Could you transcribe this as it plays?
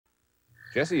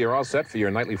Jesse, you're all set for your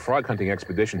nightly frog hunting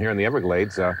expedition here in the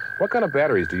Everglades. What kind of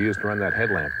batteries do you use to run that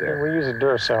headlamp there? We use a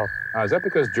Duracell. Is that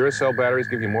because Duracell batteries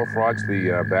give you more frogs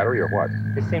the battery, or what?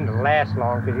 They seem to last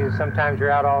long because sometimes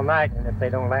you're out all night, and if they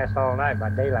don't last all night, by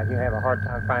daylight you have a hard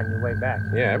time finding your way back.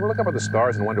 Yeah, ever look up at the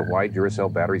stars and wonder why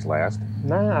Duracell batteries last?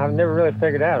 No, I've never really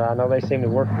figured out. I know they seem to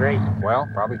work great. Well,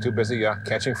 probably too busy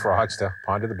catching frogs to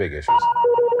ponder the big issues.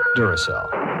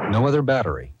 Duracell. No other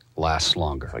battery lasts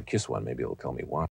longer. If I kiss one, maybe it'll tell me why.